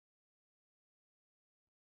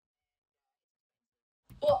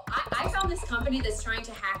Well, I found this company that's trying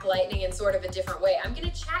to hack lightning in sort of a different way. I'm going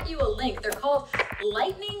to chat you a link. They're called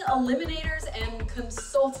Lightning Eliminators and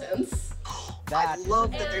Consultants. I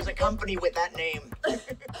love that there's a company with that name.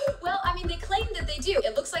 Well, I mean, they claim that they do.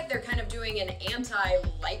 It looks like they're kind of doing an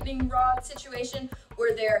anti-lightning rod situation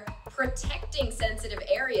where they're protecting sensitive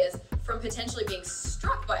areas from potentially being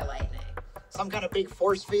struck by lightning. Some kind of big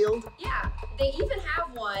force field? Yeah, they even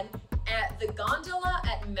have one at the gondola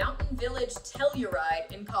at Mountain Village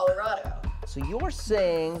Telluride in Colorado. So you're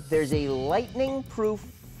saying there's a lightning-proof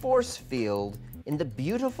force field in the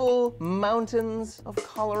beautiful mountains of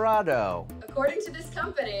Colorado? According to this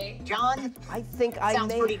company. John? I think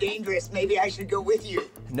Sounds pretty dangerous. Maybe I should go with you.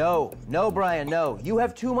 No, Brian, no. You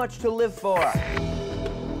have too much to live for.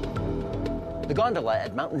 The gondola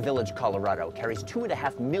at Mountain Village, Colorado carries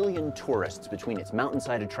 2.5 million tourists between its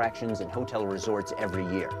mountainside attractions and hotel resorts every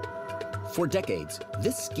year. For decades,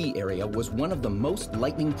 this ski area was one of the most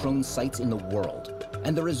lightning-prone sites in the world,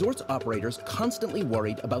 and the resort's operators constantly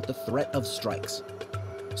worried about the threat of strikes.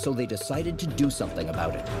 So they decided to do something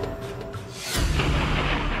about it.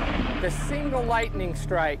 The single lightning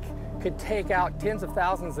strike could take out tens of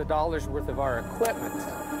thousands of dollars worth of our equipment.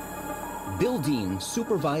 Bill Dean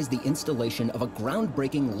supervised the installation of a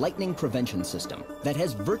groundbreaking lightning prevention system that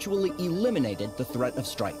has virtually eliminated the threat of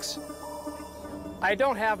strikes. I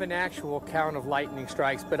don't have an actual count of lightning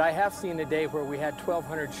strikes, but I have seen a day where we had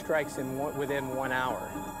 1,200 strikes within 1 hour.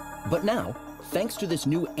 But now, thanks to this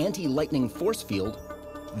new anti-lightning force field,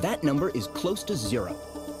 that number is close to zero.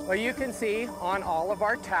 Well, you can see on all of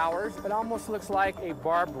our towers, it almost looks like a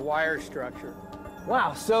barbed wire structure.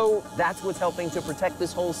 Wow, so that's what's helping to protect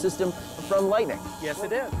this whole system from lightning? Yes,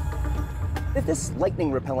 it is. If this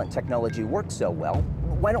lightning repellent technology works so well,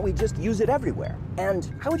 why don't we just use it everywhere? And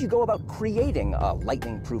how would you go about creating a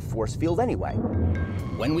lightning-proof force field anyway?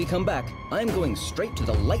 When we come back, I'm going straight to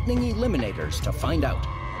the Lightning Eliminators to find out.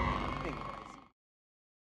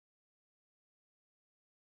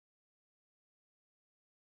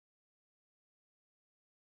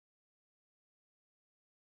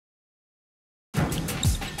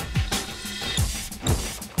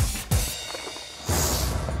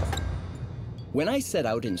 When I set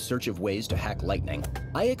out in search of ways to hack lightning,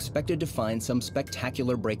 I expected to find some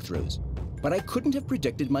spectacular breakthroughs, but I couldn't have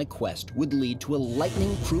predicted my quest would lead to a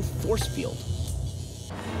lightning-proof force field.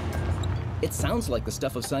 It sounds like the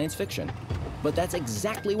stuff of science fiction, but that's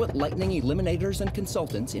exactly what Lightning Eliminators and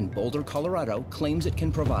Consultants in Boulder, Colorado claims it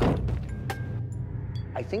can provide.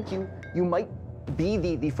 I think you might be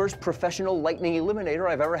the first professional lightning eliminator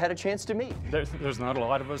I've ever had a chance to meet. There's not a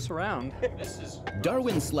lot of us around.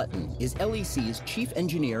 Darwin Sletton is LEC's chief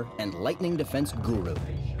engineer and lightning defense guru.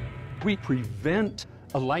 We prevent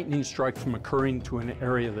a lightning strike from occurring to an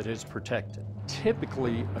area that is protected.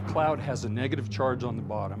 Typically, a cloud has a negative charge on the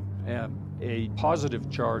bottom and a positive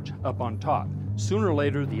charge up on top. Sooner or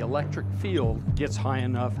later, the electric field gets high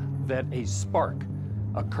enough that a spark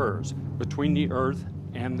occurs between the Earth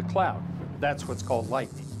and the cloud. That's what's called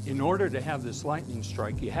lightning. In order to have this lightning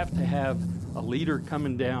strike, you have to have a leader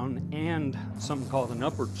coming down and something called an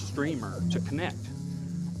upward streamer to connect.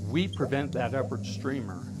 We prevent that upward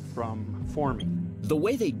streamer from forming. The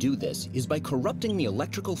way they do this is by corrupting the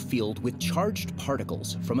electrical field with charged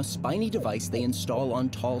particles from a spiny device they install on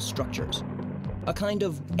tall structures, a kind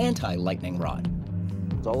of anti-lightning rod.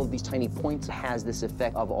 All of these tiny points has this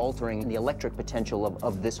effect of altering the electric potential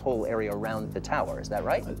of this whole area around the tower. Is that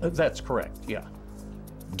right? That's correct, yeah.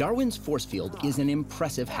 Darwin's force field is an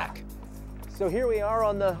impressive hack. So here we are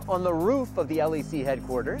on the roof of the LEC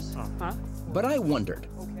headquarters. But I wondered,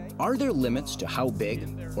 are there limits to how big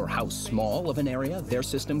or how small of an area their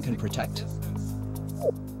system can protect?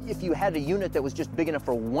 If you had a unit that was just big enough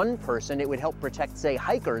for one person, it would help protect, say,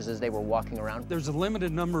 hikers as they were walking around. There's a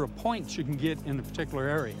limited number of points you can get in a particular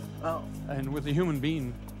area. Oh. And with a human being,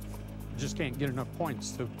 you just can't get enough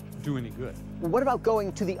points to do any good. Well, what about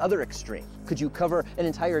going to the other extreme? Could you cover an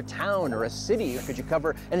entire town or a city, or could you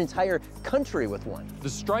cover an entire country with one? The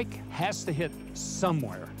strike has to hit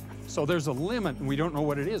somewhere. So there's a limit, and we don't know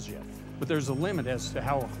what it is yet, but there's a limit as to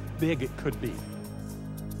how big it could be.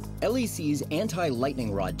 LEC's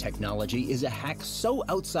anti-lightning rod technology is a hack so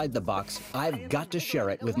outside the box, I've got to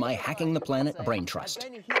share it with my Hacking the Planet brain trust.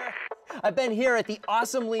 I've been here at the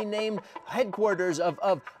awesomely named headquarters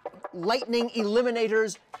of Lightning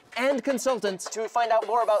Eliminators and Consultants to find out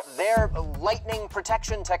more about their lightning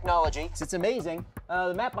protection technology. It's amazing.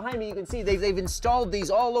 The map behind me, you can see they've installed these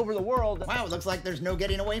all over the world. Wow, it looks like there's no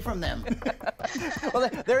getting away from them. Well,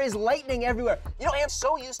 there is lightning everywhere. You know, I am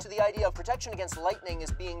so used to the idea of protection against lightning as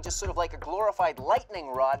being just sort of like a glorified lightning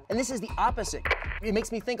rod, and this is the opposite. It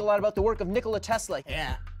makes me think a lot about the work of Nikola Tesla.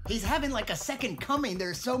 Yeah, he's having like a second coming.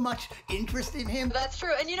 There's so much interest in him. That's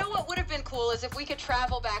true. And you know what would have been cool is if we could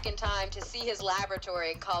travel back in time to see his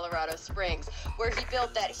laboratory in Colorado Springs, where he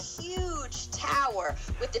built that huge tower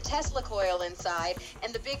with the Tesla coil inside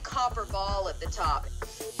and the big copper ball at the top.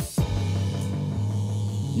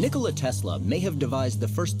 Nikola Tesla may have devised the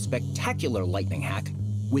first spectacular lightning hack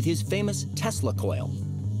with his famous Tesla coil.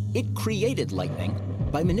 It created lightning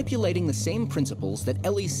by manipulating the same principles that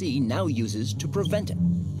LEC now uses to prevent it.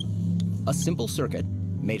 A simple circuit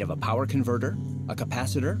made of a power converter, a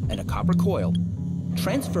capacitor, and a copper coil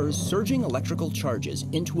transfers surging electrical charges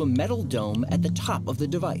into a metal dome at the top of the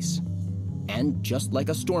device. And just like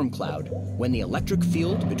a storm cloud, when the electric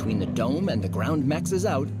field between the dome and the ground maxes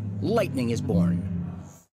out, lightning is born.